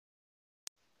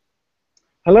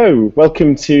Hello,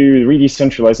 welcome to the Really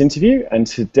Centralized interview. And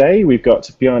today we've got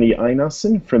Bjarni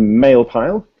Einarsson from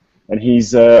Mailpile, and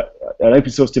he's an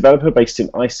open source developer based in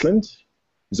Iceland.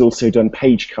 He's also done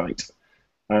PageKite.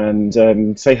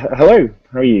 And say hello,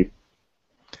 how are you?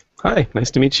 Hi,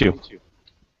 nice to meet you.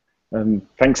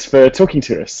 Thanks for talking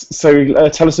to us. So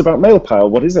tell us about Mailpile.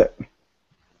 What is it?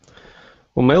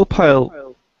 Well,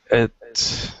 Mailpile,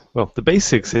 the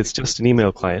basics, it's just an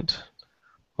email client,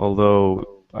 although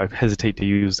I hesitate to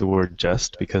use the word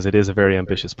just because it is a very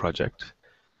ambitious project.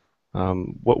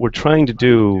 What we're trying to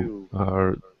do,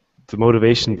 or the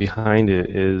motivation behind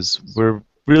it, is we're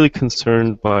really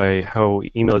concerned by how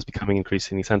email is becoming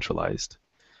increasingly centralized.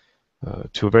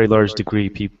 To a very large degree,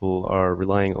 people are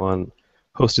relying on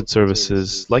hosted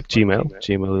services like Gmail.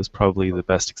 Gmail is probably the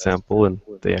best example, and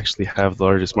they actually have the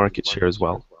largest market share as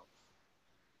well.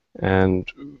 And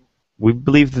we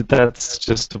believe that that's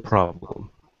just a problem.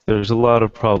 There's a lot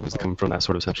of problems that come from that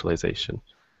sort of centralization.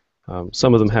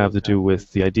 Some of them have to do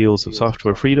with the ideals of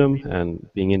software freedom and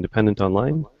being independent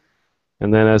online.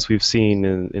 And then, as we've seen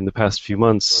in the past few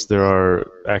months, there are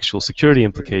actual security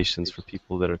implications for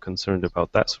people that are concerned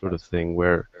about that sort of thing,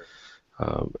 where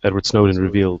Edward Snowden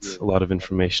revealed a lot of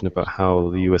information about how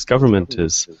the US government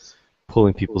is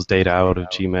pulling people's data out of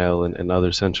Gmail and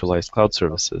other centralized cloud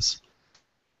services.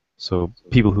 So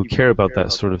people who care about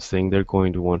that sort of thing, they're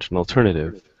going to want an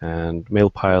alternative, and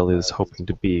Mailpile is hoping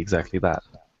to be exactly that.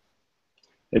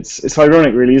 It's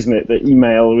ironic, really, isn't it, that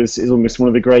email is almost one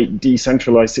of the great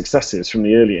decentralized successes from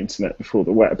the early internet before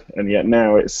the web, and yet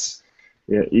now it's,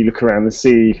 you look around and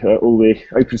see all the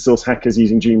open source hackers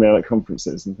using Gmail at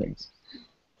conferences and things.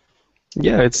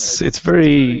 Yeah, it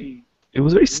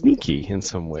was very sneaky in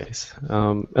some ways,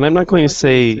 and I'm not going to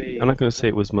say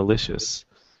it was malicious.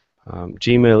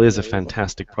 Gmail is a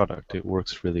fantastic product. It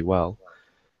works really well,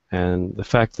 and the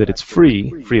fact that it's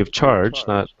free of charge,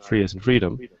 not free as in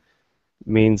freedom,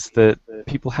 means that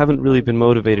people haven't really been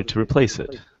motivated to replace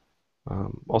it.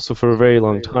 Also, for a very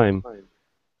long time,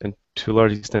 and to a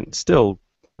large extent still,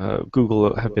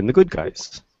 Google have been the good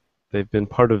guys. They've been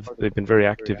very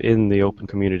active in the open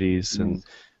communities and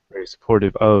very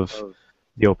supportive of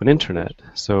the open internet.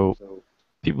 So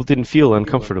people didn't feel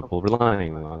uncomfortable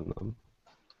relying on them.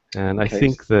 And I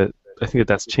think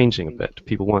that's changing a bit.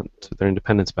 People want their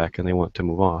independence back and they want to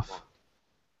move off.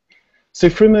 So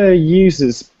from a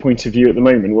user's point of view at the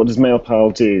moment, what does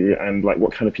Mailpile do, and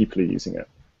what kind of people are using it?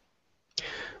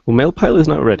 Well, Mailpile is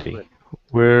not ready.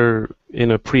 We're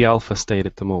in a pre-alpha state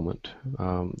at the moment.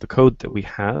 The code that we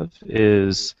have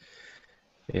is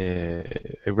a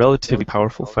relatively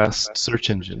powerful, fast search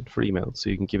engine for email. So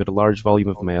you can give it a large volume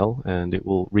of mail, and it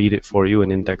will read it for you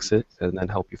and index it, and then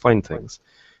help you find things.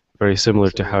 Very similar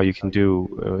to how you can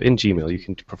do in Gmail. You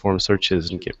can perform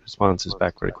searches and get responses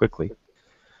back very quickly.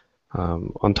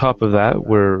 On top of that,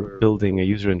 we're building a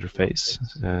user interface,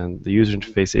 and the user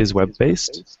interface is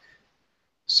web-based.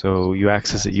 So you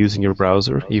access it using your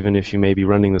browser. Even if you may be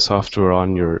running the software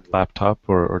on your laptop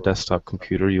or desktop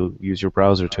computer, you'll use your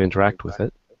browser to interact with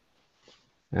it.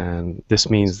 And this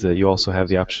means that you also have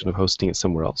the option of hosting it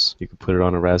somewhere else. You could put it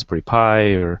on a Raspberry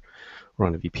Pi or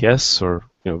on a VPS or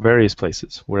various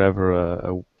places. Wherever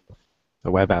a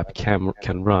web app can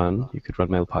run, you could run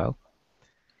Mailpile.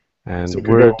 And so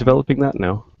we're developing that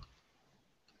now.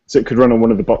 So it could run on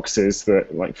one of the boxes,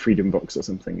 like Freedom Box or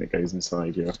something, that goes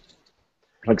inside your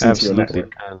plugs into your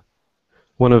network.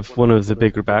 One of the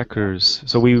bigger backers.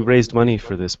 So we raised money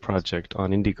for this project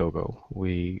on Indiegogo.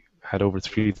 We had over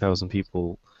 3,000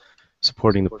 people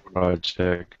supporting the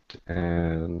project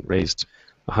and raised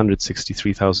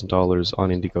 $163,000 on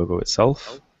Indiegogo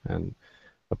itself, and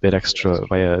a bit extra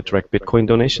via direct Bitcoin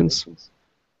donations.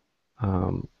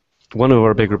 One of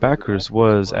our bigger backers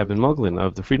was Eben Moglin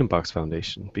of the Freedom Box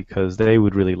Foundation, because they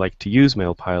would really like to use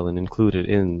Mailpile and include it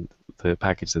in the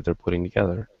package that they're putting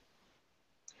together.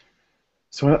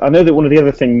 So I know that one of the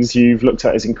other things you've looked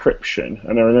at is encryption,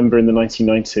 and I remember in the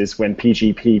 1990s when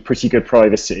PGP, Pretty Good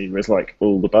Privacy, was like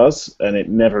all the buzz, and it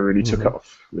never really took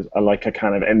off. It was like a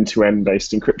kind of end-to-end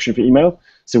based encryption for email.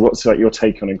 So what's your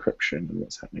take on encryption and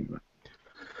what's happening there?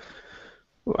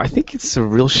 I think it's a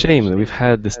real shame that we've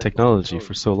had this technology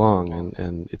for so long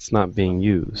and it's not being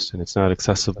used and it's not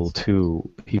accessible to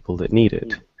people that need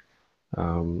it.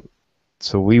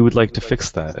 So we would like to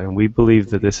fix that, and we believe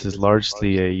that this is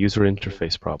largely a user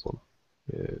interface problem.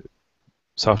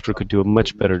 Software could do a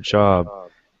much better job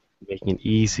making it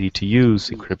easy to use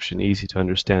encryption, easy to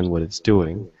understand what it's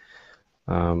doing.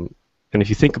 And if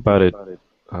you think about it,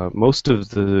 most of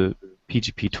the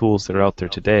PGP tools that are out there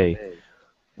today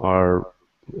are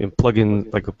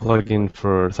like a plugin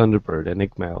for Thunderbird and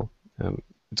Igmail.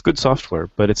 it's good software,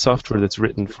 but it's software that's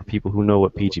written for people who know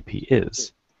what PGP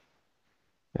is.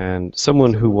 And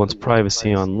someone who wants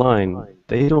privacy online,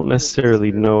 they don't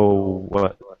necessarily know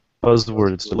what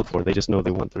buzzwords to look for. They just know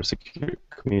they want their secure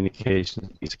communication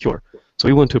to be secure. So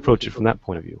we want to approach it from that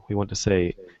point of view. We want to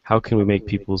say, how can we make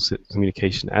people's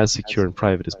communication as secure and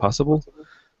private as possible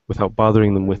without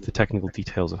bothering them with the technical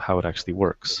details of how it actually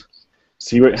works?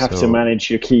 So you won't have to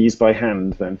manage your keys by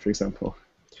hand then, for example?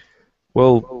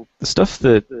 Well, the stuff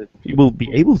that you will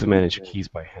be able to manage your keys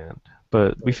by hand,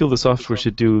 but we feel the software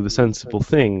should do the sensible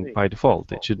thing by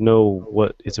default. It should know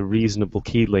what is a reasonable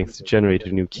key length to generate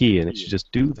a new key, and it should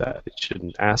just do that. It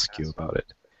shouldn't ask you about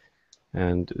it.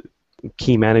 And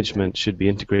key management should be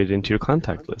integrated into your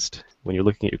contact list. When you're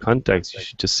looking at your contacts, you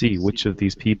should just see which of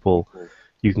these people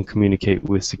you can communicate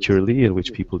with securely and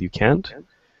which people you can't.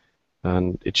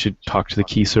 And it should talk to the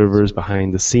key servers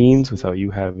behind the scenes without you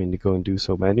having to go and do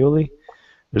so manually.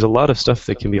 There's a lot of stuff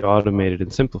that can be automated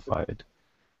and simplified.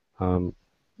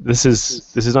 This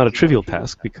is not a trivial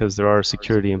task because there are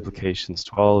security implications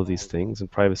to all of these things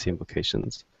and privacy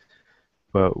implications.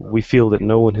 But we feel that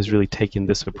no one has really taken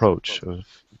this approach of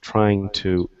trying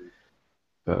to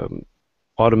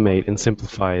automate and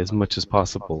simplify as much as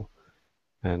possible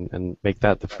and make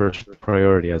that the first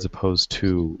priority as opposed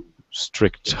to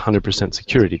strict 100%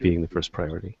 security being the first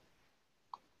priority.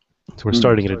 So we're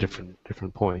starting at a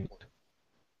different point.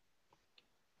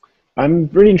 I'm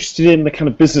really interested in the kind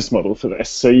of business model for this.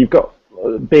 So you've got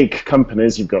big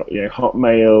companies, you've got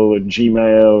Hotmail and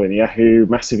Gmail and Yahoo,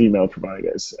 massive email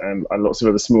providers, and lots of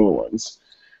other smaller ones.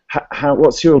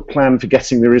 What's your plan for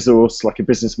getting the resource, like a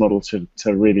business model, to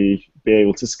really be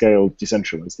able to scale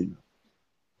decentralized email?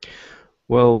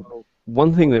 Well,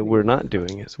 one thing that we're not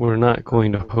doing is we're not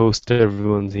going to host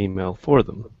everyone's email for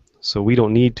them. So we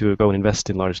don't need to go and invest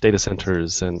in large data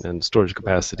centers and storage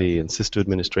capacity and system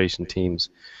administration teams.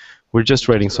 We're just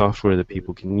writing software that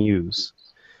people can use.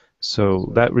 So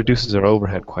that reduces our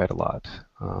overhead quite a lot.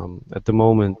 At the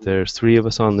moment, there's 3 of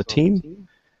us on the team.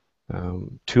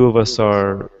 2 of us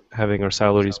are having our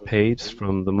salaries paid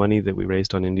from the money that we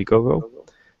raised on Indiegogo.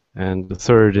 And the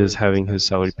 3rd is having his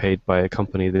salary paid by a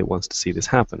company that wants to see this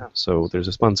happen. So there's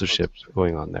a sponsorship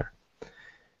going on there.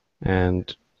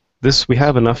 And we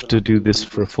have enough to do this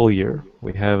for a full year.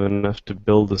 We have enough to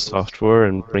build the software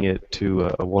and bring it to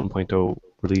a 1.0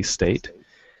 release state.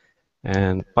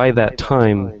 And by that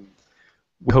time,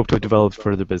 we hope to have developed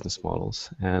further business models.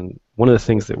 And one of the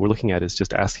things that we're looking at is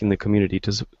just asking the community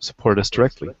to support us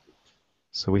directly.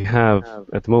 So we have,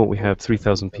 at the moment, we have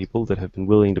 3,000 people that have been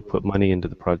willing to put money into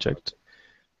the project.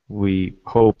 We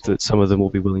hope that some of them will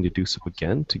be willing to do so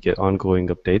again to get ongoing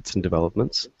updates and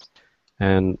developments.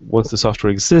 And once the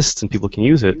software exists and people can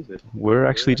use it, we're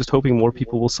actually just hoping more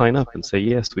people will sign up and say,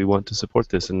 yes, we want to support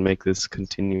this and make this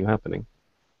continue happening.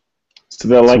 So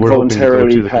they'll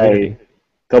voluntarily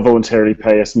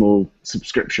pay a small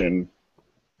subscription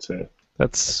to...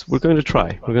 We're going to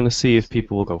try. We're going to see if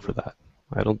people will go for that.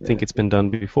 I don't think it's been done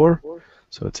before,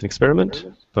 so it's an experiment,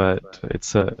 but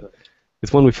it's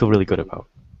one we feel really good about.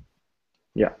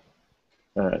 Yeah.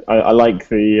 I like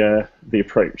the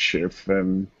approach of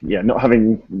not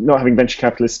having venture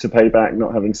capitalists to pay back,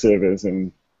 not having servers,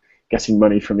 and getting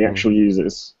money from the actual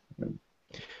users.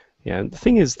 Yeah, and the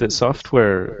thing is that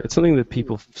software, it's something that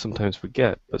people sometimes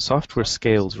forget, but software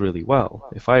scales really well.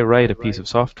 If I write a piece of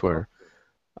software,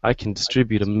 I can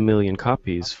distribute 1 million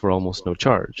copies for almost no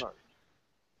charge.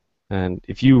 And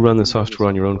if you run the software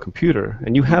on your own computer,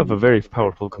 and you have a very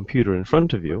powerful computer in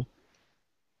front of you,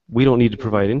 we don't need to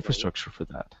provide infrastructure for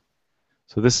that.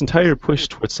 So this entire push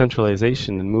towards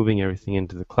centralization and moving everything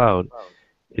into the cloud,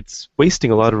 it's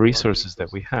wasting a lot of resources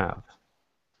that we have.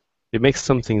 It makes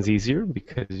some things easier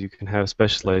because you can have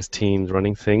specialized teams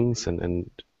running things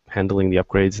and handling the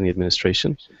upgrades and the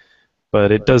administration.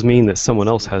 But it does mean that someone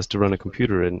else has to run a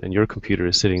computer and your computer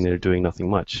is sitting there doing nothing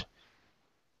much.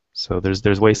 So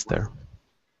there's waste there.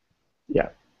 Yeah.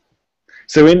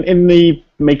 So in the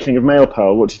making of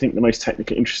MailPal, what do you think the most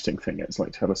technically interesting thing is?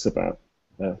 Like, tell us about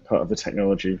part of the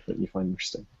technology that you find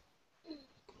interesting.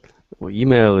 Well,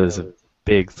 email is a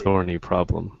big, thorny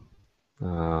problem.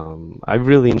 I've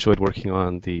really enjoyed working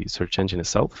on the search engine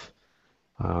itself.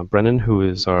 Brennan, who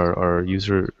is our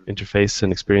user interface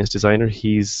and experience designer,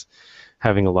 he's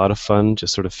having a lot of fun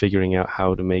just sort of figuring out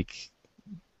how to make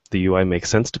the UI make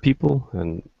sense to people.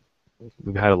 And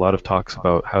we've had a lot of talks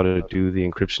about how to do the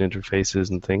encryption interfaces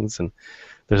and things, and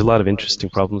there's a lot of interesting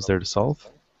problems there to solve.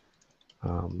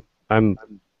 I'm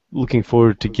looking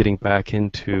forward to getting back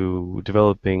into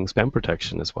developing spam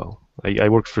protection as well. I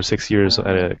worked for 6 years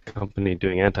at a company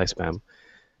doing anti-spam,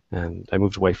 And I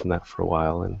moved away from that for a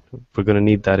while, and we're going to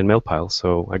need that in Mailpile,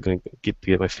 so I'm going to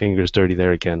get my fingers dirty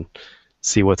there again,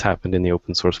 see what's happened in the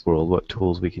open source world, what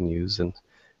tools we can use, and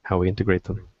how we integrate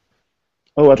them.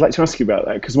 Oh, I'd like to ask you about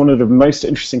that, because one of the most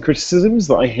interesting criticisms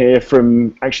that I hear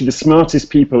from actually the smartest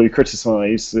people who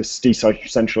criticize this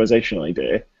decentralization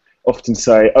idea often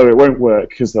say, oh, it won't work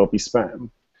because there'll be spam.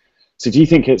 So do you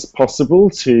think it's possible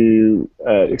to,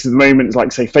 because at the moment, it's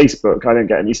like, say, Facebook, I don't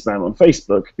get any spam on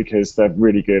Facebook because they're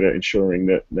really good at ensuring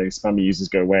that those spammy users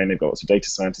go away, and they've got lots of data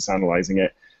scientists analyzing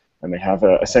it, and they have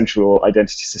a central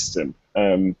identity system.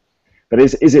 But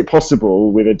is it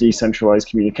possible with a decentralized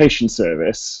communication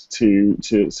service to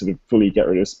sort of fully get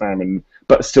rid of spam,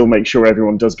 but still make sure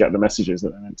everyone does get the messages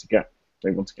that they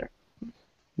want to get?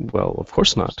 Well, of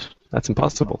course not. That's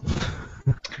impossible.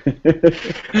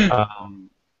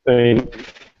 I mean,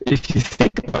 if you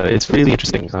think about it, it's really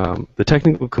interesting. The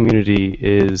technical community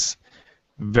is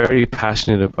very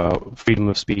passionate about freedom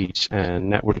of speech and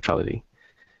network neutrality.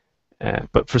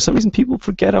 But for some reason, people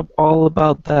forget all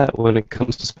about that when it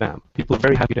comes to spam. People are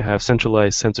very happy to have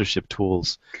centralized censorship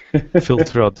tools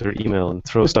filter out their email and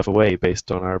throw stuff away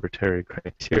based on arbitrary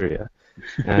criteria.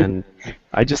 And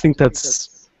I just think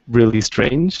that's really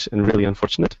strange and really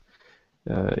unfortunate.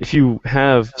 If you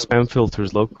have spam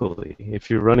filters locally, if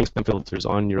you're running spam filters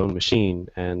on your own machine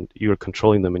and you're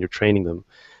controlling them and you're training them,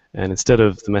 and instead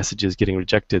of the messages getting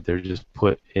rejected, they're just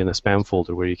put in a spam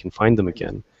folder where you can find them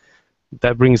again,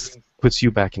 that puts you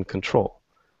back in control.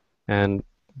 And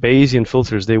Bayesian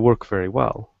filters, they work very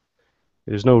well.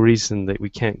 There's no reason that we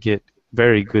can't get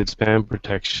very good spam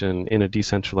protection in a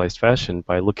decentralized fashion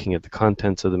by looking at the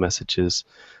contents of the messages,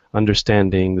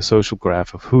 understanding the social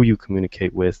graph of who you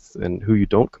communicate with and who you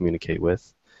don't communicate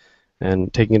with,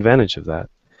 and taking advantage of that.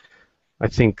 I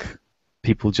think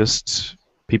people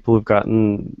have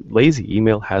gotten lazy.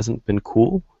 Email hasn't been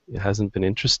cool. It hasn't been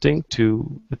interesting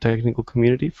to the technical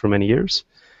community for many years,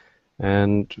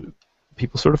 and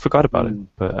people sort of forgot about it.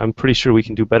 But I'm pretty sure we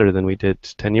can do better than we did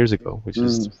 10 years ago, which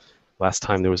is last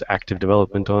time there was active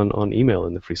development on email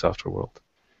in the free software world.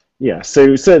 Yeah,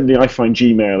 so certainly I find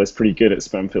Gmail is pretty good at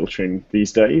spam filtering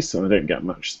these days, so I don't get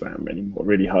much spam anymore.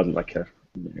 Really hardly like a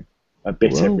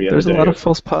bit every other day. There's a lot of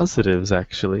false positives,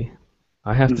 actually.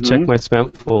 I have to check my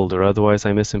spam folder, otherwise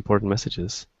I miss important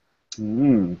messages.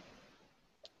 And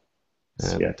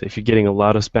if you're getting a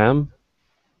lot of spam,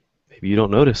 maybe you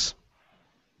don't notice.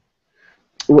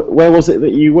 Where was it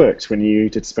that you worked when you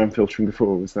did spam filtering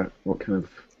before? Was that what kind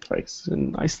of place?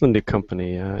 An Icelandic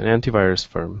company, an antivirus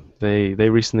firm. They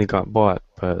recently got bought,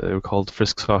 but they were called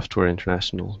Frisk Software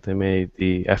International. They made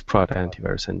the FPROT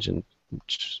antivirus engine,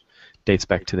 which dates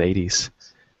back to the 80s.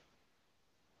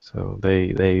 So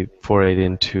they forayed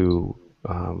into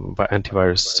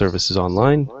antivirus services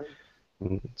online,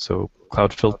 so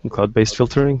cloud-based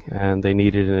filtering, and they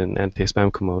needed an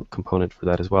anti-spam component for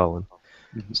that as well, and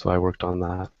so I worked on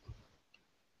that.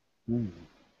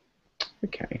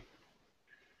 Okay.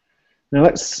 Now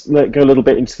let's go a little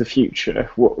bit into the future.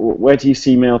 Where do you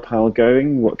see Mailpile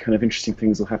going? What kind of interesting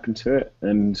things will happen to it,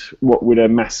 and what would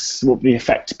the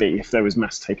effect be if there was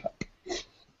mass take-up?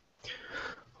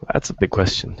 That's a big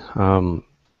question.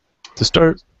 To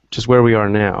start, just where we are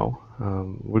now,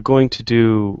 we're going to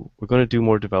do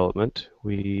more development.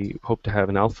 We hope to have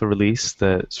an alpha release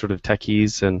that sort of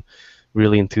techies and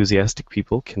really enthusiastic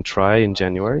people can try in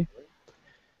January.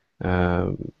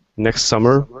 Next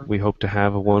summer, we hope to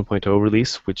have a 1.0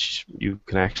 release, which you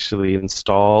can actually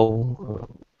install.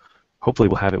 Hopefully,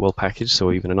 we'll have it well packaged,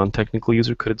 so even a non-technical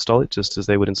user could install it, just as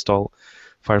they would install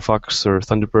Firefox or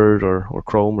Thunderbird or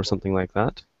Chrome or something like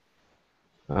that.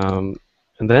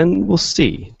 And then we'll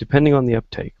see, depending on the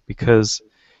uptake, because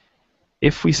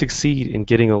if we succeed in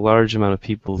getting a large amount of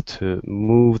people to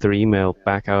move their email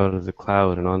back out of the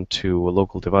cloud and onto a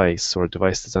local device or a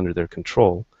device that's under their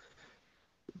control,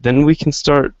 then we can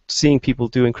start seeing people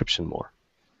do encryption more,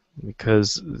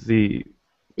 because the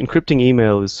encrypting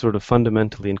email is sort of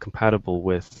fundamentally incompatible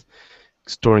with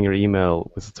storing your email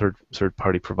with a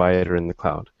third-party provider in the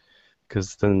cloud.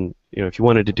 Because then, if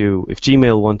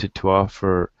Gmail wanted to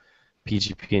offer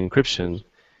PGP encryption,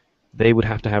 they would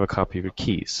have to have a copy of your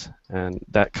keys, and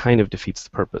that kind of defeats the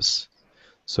purpose.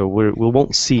 So we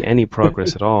won't see any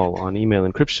progress at all on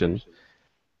email encryption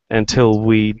until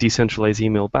we decentralize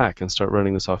email back and start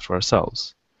running the software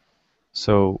ourselves.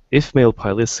 So if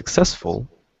Mailpile is successful,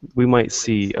 we might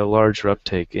see a larger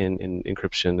uptake in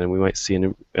encryption, and we might see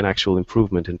an actual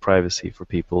improvement in privacy for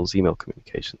people's email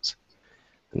communications.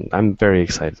 And I'm very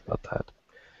excited about that.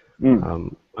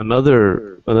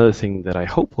 Another thing that I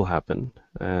hope will happen,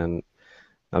 and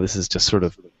now this is just sort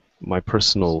of my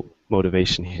personal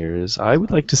motivation here is I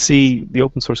would like to see the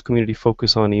open source community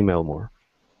focus on email more.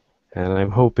 And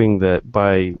I'm hoping that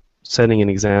by setting an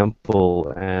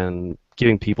example and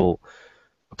giving people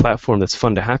a platform that's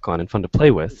fun to hack on and fun to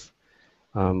play with,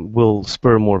 will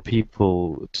spur more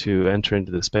people to enter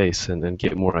into the space and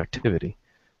get more activity.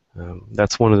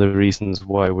 That's one of the reasons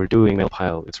why we're doing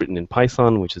MailPile. It's written in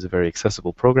Python, which is a very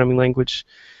accessible programming language.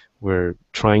 We're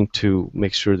trying to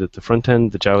make sure that the front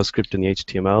end, the JavaScript and the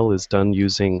HTML, is done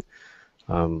using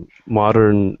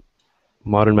modern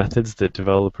methods that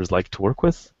developers like to work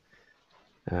with.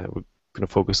 We're going to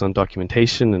focus on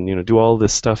documentation and do all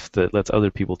this stuff that lets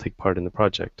other people take part in the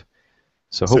project.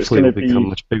 So hopefully it'll become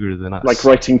much bigger than us. Like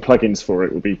writing plugins for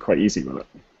it will be quite easy, will it?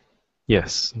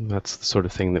 Yes, that's the sort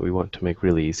of thing that we want to make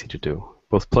really easy to do.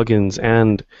 Both plugins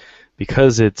and,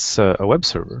 because it's a web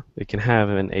server, it can have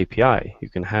an API. You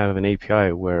can have an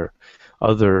API where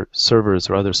other servers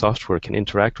or other software can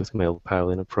interact with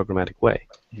MailPile in a programmatic way.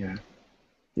 Yeah.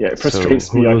 Yeah, it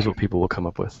frustrates me. So who knows what people will come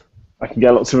up with. I can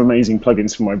get lots of amazing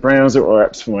plugins for my browser or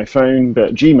apps for my phone,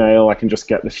 but Gmail, I can just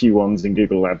get the few ones in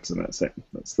Google Ads, and that's it.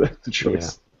 That's the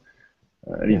choice.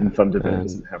 Yeah. And even Thunderbird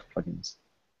doesn't have plugins.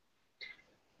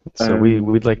 So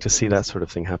we'd like to see that sort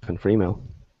of thing happen for email.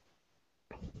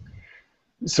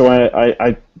 So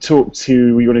I talked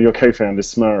to one of your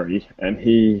co-founders, Smari, and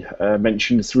he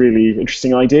mentioned this really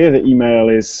interesting idea that email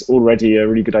is already a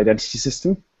really good identity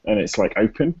system, and it's like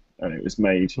open, and it was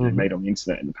made made on the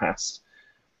internet in the past.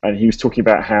 And he was talking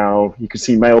about how you could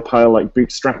see MailPile like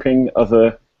bootstrapping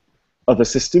other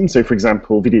systems. So, for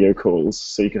example, video calls.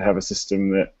 So you could have a system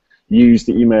that used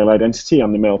the email identity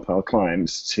on the MailPile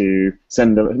client to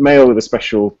send a mail with a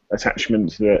special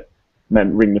attachment that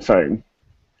meant ring the phone.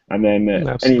 And then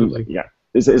Absolutely.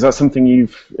 Is that something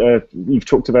you've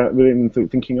talked about with him,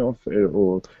 thinking of,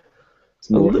 or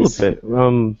a little bit?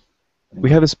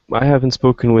 I haven't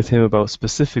spoken with him about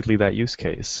specifically that use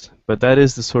case, but that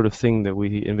is the sort of thing that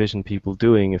we envision people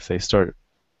doing if they start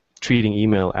treating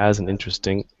email as an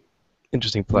interesting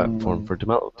platform for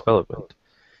development.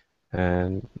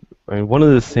 And one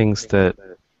of the things that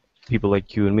people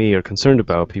like you and me are concerned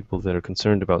about, people that are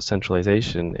concerned about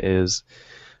centralization, is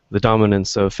the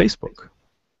dominance of Facebook.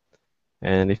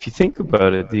 And if you think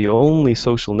about it, the only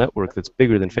social network that's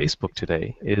bigger than Facebook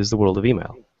today is the world of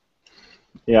email.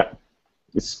 Yeah.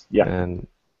 And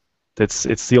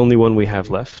it's the only one we have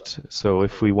left. So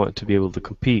if we want to be able to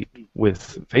compete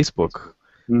with Facebook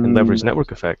and leverage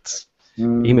network effects,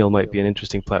 email might be an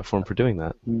interesting platform for doing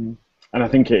that. And I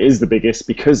think it is the biggest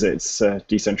because it's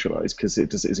decentralized, because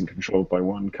it isn't controlled by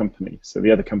one company. So the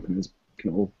other companies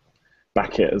can all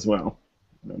back it as well.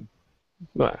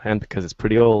 Well, and because it's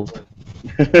pretty old.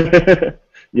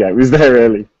 Yeah, it was there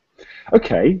early.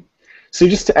 Okay. So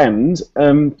just to end,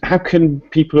 how can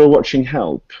people who are watching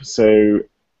help? So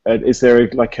is there a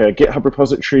GitHub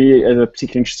repository,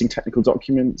 particularly interesting technical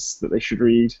documents that they should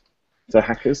read for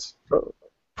hackers?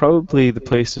 Probably the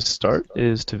place to start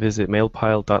is to visit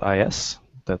mailpile.is.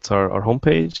 That's our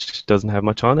homepage. It doesn't have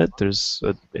much on it. There's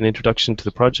an introduction to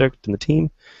the project and the team.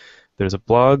 There's a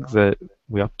blog that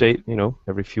we update,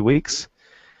 every few weeks.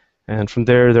 And from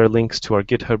there are links to our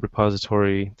GitHub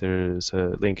repository. There's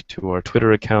a link to our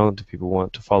Twitter account if people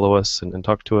want to follow us and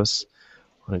talk to us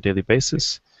on a daily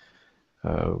basis.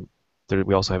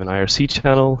 We also have an IRC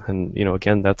channel, and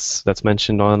again, that's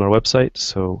mentioned on our website.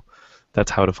 So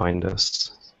that's how to find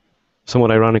us.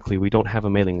 Somewhat ironically, we don't have a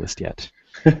mailing list yet.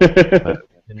 But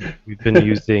we've been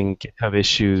using GitHub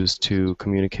issues to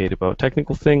communicate about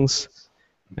technical things,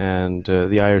 and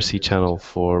the IRC channel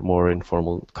for more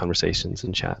informal conversations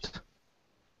and chat.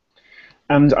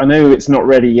 And I know it's not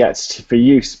ready yet for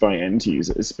use by end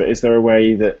users, but is there a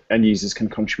way that end users can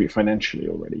contribute financially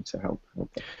already to help them?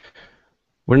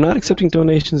 We're not accepting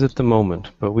donations at the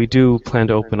moment, but we do plan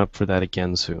to open up for that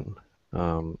again soon.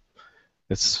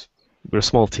 We're a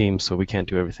small team, so we can't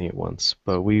do everything at once,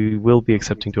 but we will be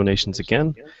accepting donations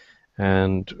again,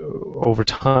 and over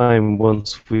time,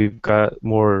 once we've got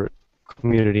more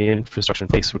community infrastructure in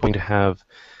place, we're going to have,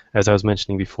 as I was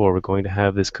mentioning before, we're going to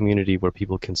have this community where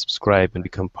people can subscribe and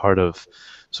become part of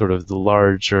sort of the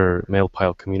larger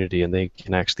MailPile community, and they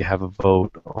can actually have a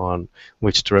vote on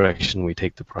which direction we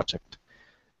take the project.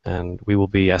 And we will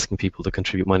be asking people to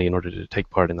contribute money in order to take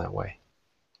part in that way.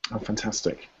 Oh,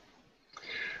 fantastic.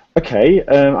 Okay,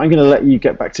 I'm going to let you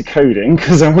get back to coding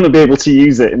because I want to be able to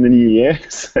use it in the new year.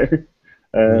 So,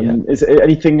 is there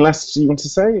anything less you want to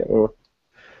say, or?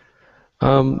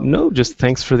 No, just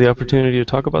thanks for the opportunity to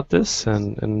talk about this,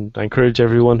 and I encourage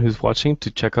everyone who's watching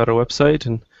to check out our website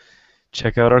and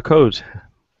check out our code,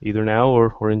 either now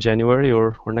or in January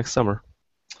or next summer.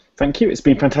 Thank you. It's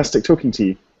been fantastic talking to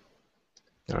you.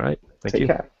 All right. Thank Take you.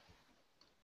 care.